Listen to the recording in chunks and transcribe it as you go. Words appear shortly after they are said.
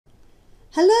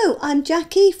Hello, I'm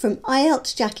Jacky from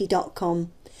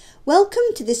IELTSJacky.com. Welcome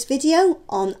to this video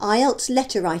on IELTS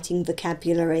letter writing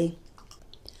vocabulary.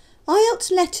 IELTS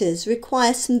letters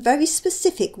require some very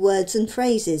specific words and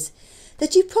phrases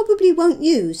that you probably won't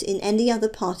use in any other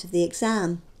part of the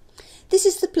exam. This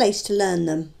is the place to learn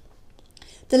them.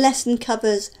 The lesson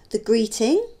covers the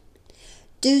greeting,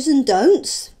 do's and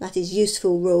don'ts, that is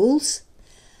useful rules,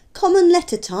 common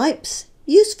letter types,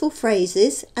 useful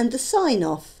phrases and the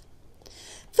sign-off.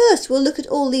 First, we'll look at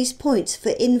all these points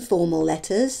for informal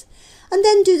letters and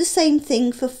then do the same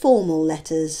thing for formal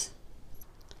letters.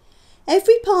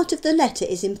 Every part of the letter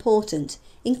is important,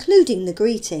 including the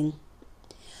greeting.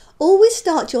 Always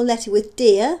start your letter with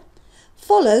dear,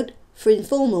 followed, for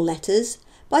informal letters,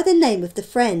 by the name of the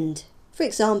friend. For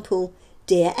example,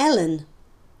 Dear Ellen.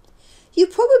 You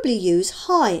probably use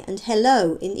hi and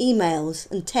hello in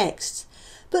emails and texts,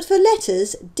 but for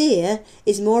letters, dear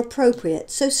is more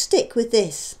appropriate, so stick with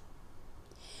this.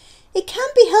 It can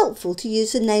be helpful to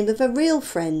use the name of a real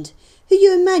friend who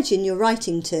you imagine you're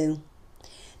writing to.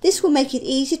 This will make it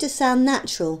easier to sound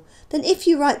natural than if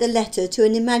you write the letter to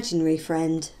an imaginary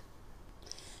friend.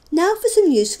 Now for some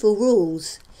useful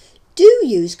rules. Do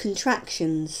use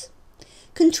contractions.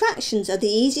 Contractions are the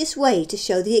easiest way to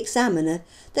show the examiner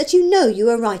that you know you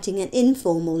are writing an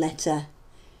informal letter.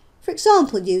 For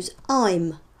example, use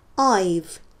I'm,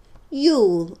 I've,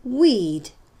 you'll, we'd,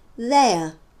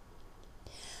 there.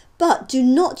 But do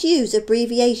not use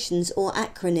abbreviations or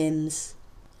acronyms.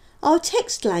 Our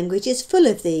text language is full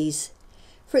of these.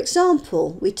 For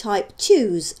example, we type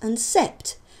choose and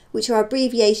sept, which are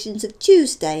abbreviations of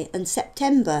Tuesday and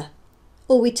September.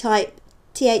 Or we type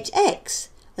THX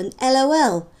and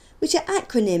LOL, which are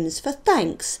acronyms for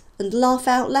thanks and laugh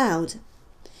out loud.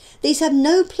 These have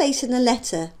no place in a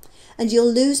letter, and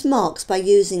you'll lose marks by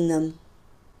using them.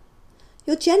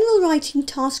 Your general writing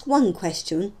task 1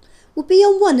 question will be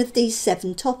on one of these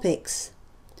 7 topics.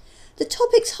 The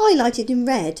topics highlighted in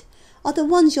red are the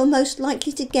ones you're most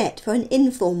likely to get for an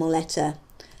informal letter.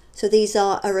 So these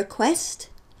are a request,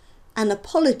 an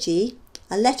apology,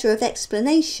 a letter of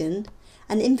explanation,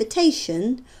 an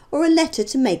invitation, or a letter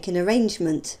to make an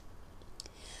arrangement.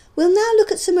 We'll now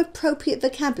look at some appropriate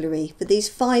vocabulary for these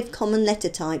 5 common letter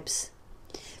types.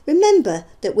 Remember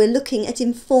that we're looking at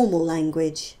informal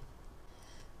language.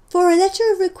 For a letter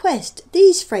of request,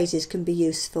 these phrases can be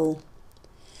useful.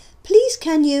 Please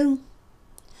can you?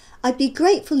 I'd be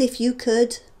grateful if you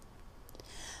could.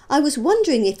 I was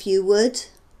wondering if you would.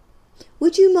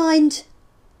 Would you mind?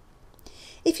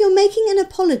 If you're making an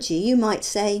apology, you might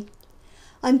say,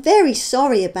 I'm very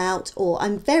sorry about, or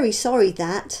I'm very sorry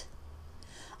that.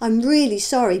 I'm really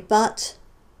sorry, but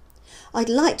I'd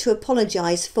like to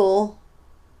apologise for.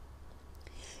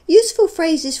 Useful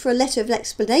phrases for a letter of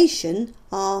explanation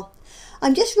are,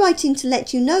 I'm just writing to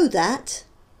let you know that,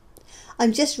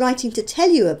 I'm just writing to tell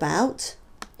you about,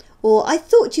 or I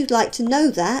thought you'd like to know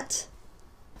that.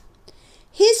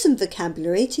 Here's some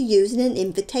vocabulary to use in an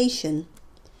invitation.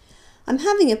 I'm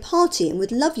having a party and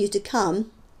would love you to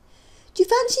come. Do you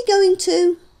fancy going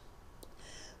to?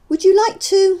 Would you like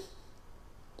to?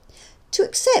 To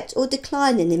accept or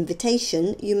decline an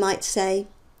invitation, you might say,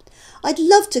 I'd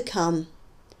love to come.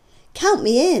 Count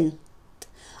me in.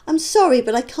 I'm sorry,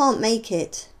 but I can't make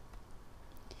it.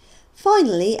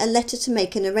 Finally, a letter to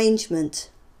make an arrangement.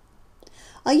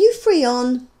 Are you free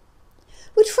on?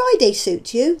 Would Friday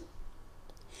suit you?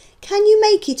 Can you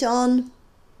make it on?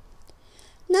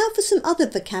 Now for some other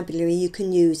vocabulary you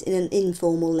can use in an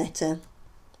informal letter.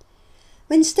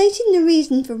 When stating the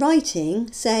reason for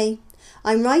writing, say,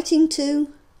 I'm writing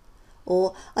to,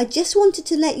 or I just wanted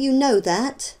to let you know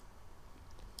that.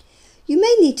 You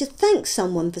may need to thank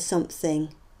someone for something.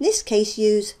 In this case,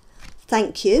 use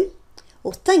thank you,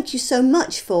 or thank you so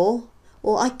much for,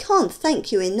 or I can't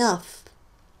thank you enough.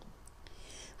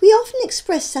 We often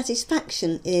express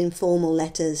satisfaction in informal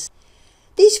letters.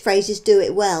 These phrases do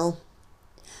it well.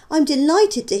 I'm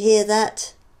delighted to hear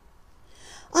that.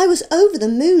 I was over the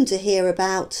moon to hear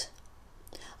about.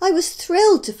 I was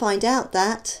thrilled to find out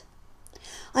that.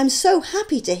 I'm so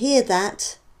happy to hear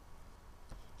that.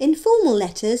 Informal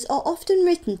letters are often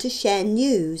written to share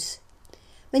news.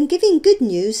 When giving good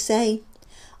news, say,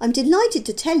 I'm delighted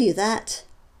to tell you that.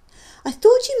 I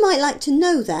thought you might like to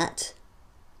know that.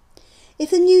 If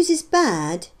the news is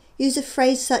bad, use a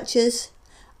phrase such as,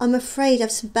 I'm afraid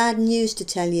I've some bad news to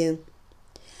tell you.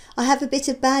 I have a bit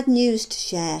of bad news to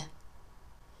share.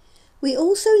 We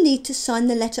also need to sign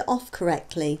the letter off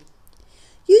correctly.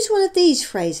 Use one of these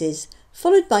phrases,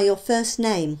 followed by your first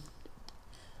name.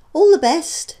 All the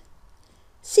best.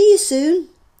 See you soon.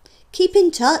 Keep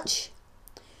in touch.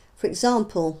 For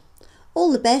example,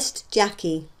 All the best,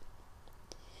 Jacky.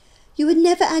 You would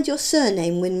never add your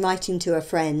surname when writing to a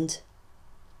friend.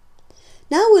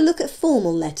 Now we'll look at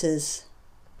formal letters.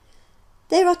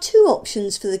 There are two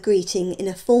options for the greeting in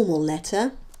a formal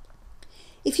letter.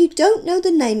 If you don't know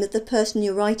the name of the person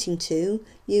you're writing to,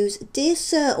 use Dear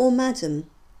Sir or Madam.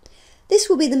 This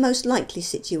will be the most likely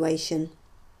situation.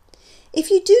 If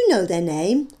you do know their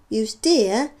name, use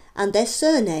Dear and their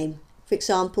surname. For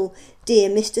example, Dear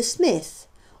Mr. Smith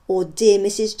or Dear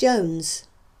Mrs. Jones.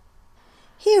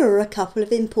 Here are a couple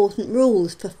of important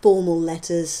rules for formal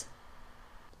letters.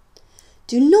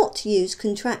 Do not use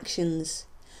contractions.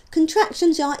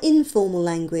 Contractions are informal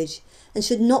language and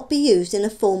should not be used in a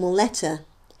formal letter.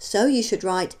 So you should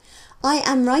write, I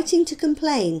am writing to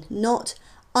complain, not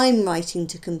I'm writing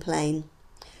to complain.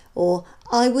 Or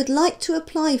I would like to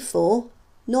apply for,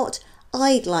 not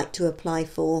I'd like to apply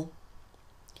for.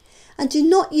 And do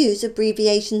not use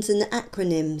abbreviations and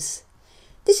acronyms.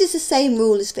 This is the same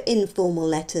rule as for informal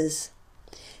letters.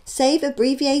 Save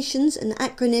abbreviations and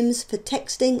acronyms for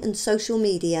texting and social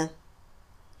media.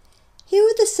 Here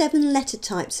are the 7 letter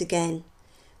types again,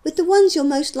 with the ones you're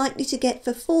most likely to get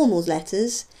for formal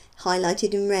letters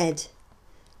highlighted in red.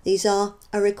 These are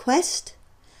a request,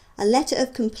 a letter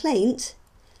of complaint,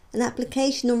 an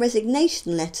application or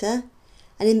resignation letter,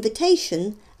 an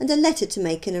invitation, and a letter to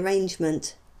make an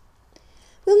arrangement.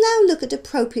 We'll now look at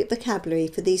appropriate vocabulary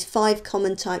for these 5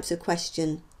 common types of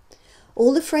question.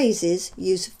 All the phrases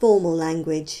use formal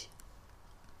language.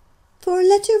 For a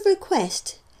letter of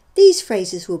request, these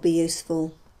phrases will be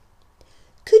useful.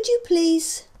 Could you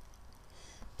please?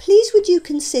 Please would you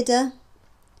consider?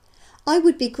 I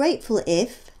would be grateful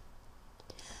if.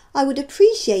 I would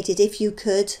appreciate it if you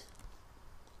could.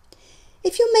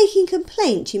 If you're making a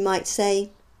complaint, you might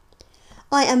say,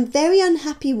 I am very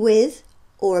unhappy with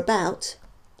or about.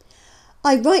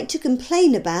 I write to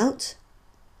complain about.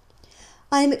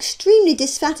 I am extremely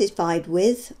dissatisfied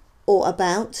with or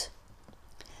about.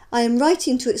 I am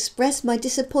writing to express my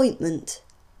disappointment.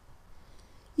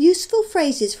 Useful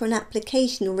phrases for an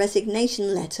application or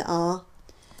resignation letter are,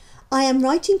 I am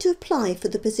writing to apply for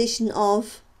the position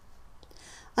of.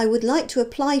 I would like to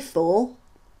apply for.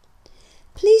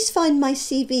 Please find my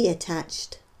CV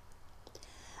attached.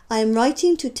 I am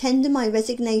writing to tender my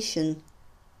resignation.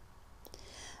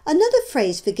 Another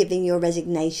phrase for giving your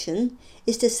resignation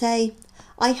is to say,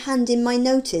 I hand in my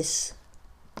notice.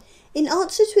 In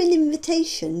answer to an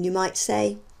invitation, you might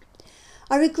say,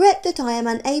 I regret that I am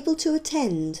unable to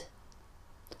attend,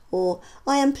 or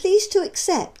I am pleased to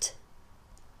accept.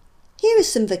 Here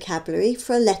is some vocabulary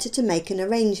for a letter to make an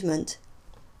arrangement.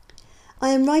 I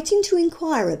am writing to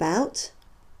inquire about.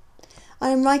 I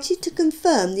am writing to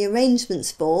confirm the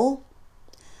arrangements for.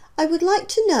 I would like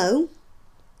to know.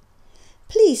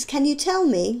 Please, can you tell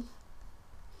me?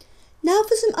 Now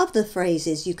for some other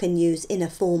phrases you can use in a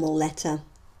formal letter.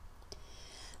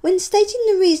 When stating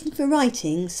the reason for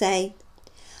writing, say,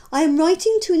 I am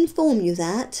writing to inform you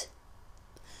that.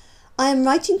 I am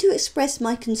writing to express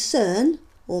my concern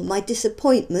or my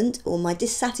disappointment or my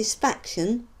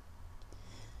dissatisfaction.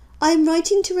 I am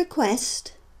writing to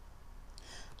request.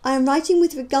 I am writing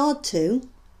with regard to.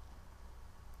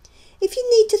 If you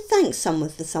need to thank someone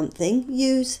for something,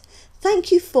 use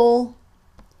thank you for.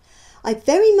 I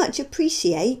very much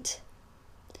appreciate.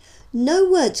 No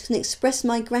words can express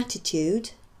my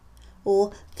gratitude.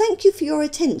 Or thank you for your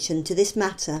attention to this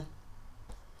matter.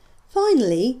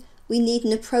 Finally, we need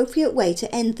an appropriate way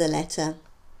to end the letter.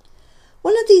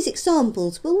 One of these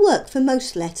examples will work for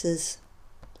most letters.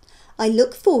 I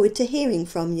look forward to hearing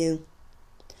from you.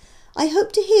 I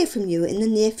hope to hear from you in the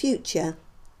near future.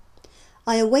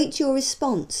 I await your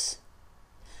response.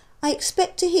 I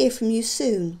expect to hear from you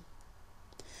soon.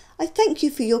 I thank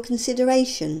you for your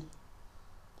consideration.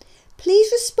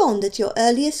 Please respond at your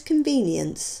earliest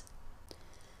convenience.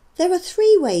 There are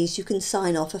 3 ways you can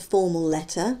sign off a formal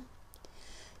letter.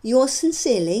 Yours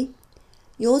sincerely,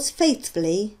 yours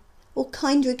faithfully, or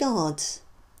kind regards.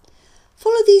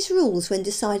 Follow these rules when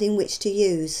deciding which to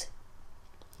use.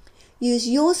 Use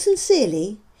yours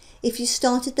sincerely if you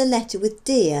started the letter with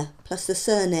Dear plus the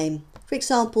surname. For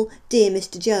example, Dear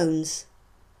Mr. Jones.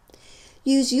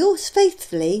 Use yours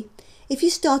faithfully if you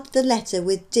started the letter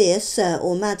with Dear Sir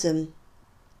or Madam.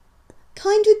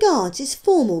 Kind regards is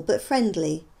formal but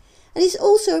friendly and is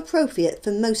also appropriate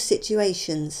for most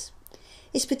situations.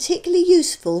 It's particularly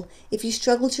useful if you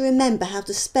struggle to remember how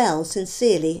to spell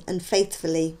sincerely and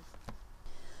faithfully.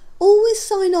 Always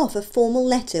sign off a formal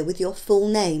letter with your full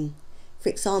name. For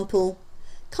example,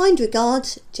 kind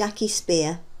regards, Jacky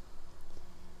Spear.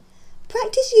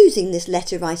 Practice using this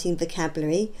letter writing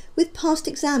vocabulary with past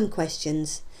exam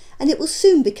questions and it will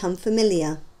soon become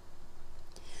familiar.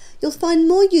 You'll find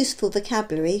more useful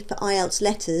vocabulary for IELTS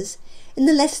letters in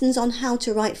the lessons on how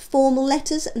to write formal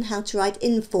letters and how to write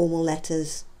informal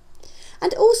letters,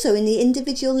 and also in the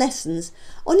individual lessons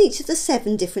on each of the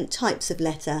 7 different types of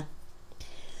letter.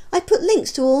 I put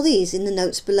links to all these in the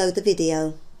notes below the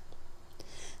video.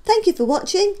 Thank you for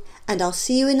watching, and I'll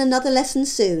see you in another lesson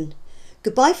soon.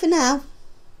 Goodbye for now.